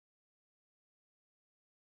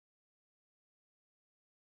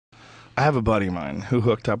I have a buddy of mine who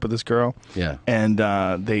hooked up with this girl. Yeah. And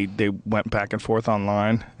they went back and forth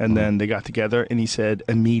online, and then they got together, and he said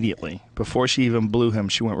immediately, before she even blew him,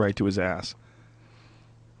 she went right to his ass.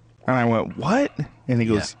 And I went, what? And he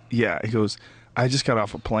goes, yeah. He goes, I just got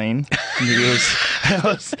off a plane. And he goes, that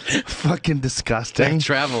was fucking disgusting. That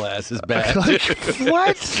travel ass is bad. Like,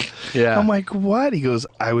 what? Yeah. I'm like, what? He goes,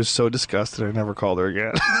 I was so disgusted, I never called her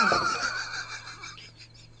again.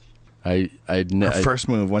 Her first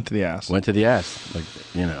move went to the ass. Went to the ass. Like,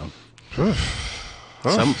 you know.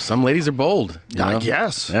 Some ladies are bold. I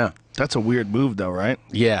guess. Yeah. That's a weird move, though, right?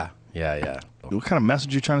 Yeah. What kind of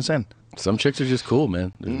message are you trying to send? Some chicks are just cool,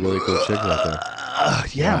 man. There's really cool chicks out there.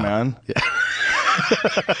 Yeah, man.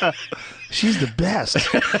 Yeah. She's the best.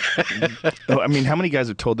 I mean, how many guys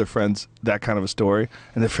have told their friends that kind of a story,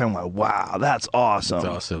 and their friend went, wow, that's awesome.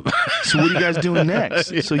 That's awesome. So what are you guys doing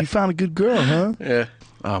next? So you found a good girl, huh? Yeah.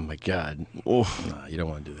 Oh, my God. Oof. Nah, you don't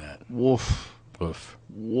want to do that. Woof. Woof.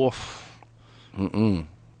 Woof. I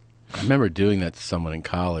remember doing that to someone in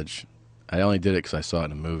college. I only did it because I saw it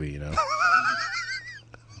in a movie, you know.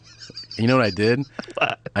 You know what I did?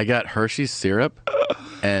 What? I got Hershey's syrup,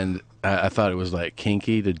 and I thought it was, like,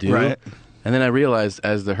 kinky to do. Right. And then I realized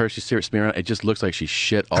as the Hershey's syrup smeared around, it just looks like she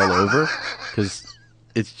shit all over because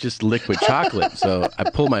it's just liquid chocolate. So I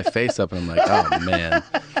pull my face up, and I'm like, oh, man.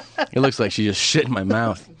 It looks like she just shit in my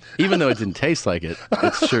mouth. Even though it didn't taste like it,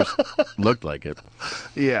 it sure looked like it.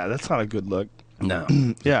 Yeah, that's not a good look. No.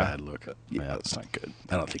 It's Yeah. a bad look. Yeah, that's not good.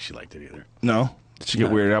 I don't think she liked it either. No? Did she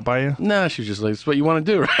get weirded out by you? No, she was just like, it's what you want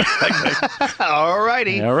to do, right? All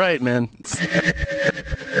righty. All right, man.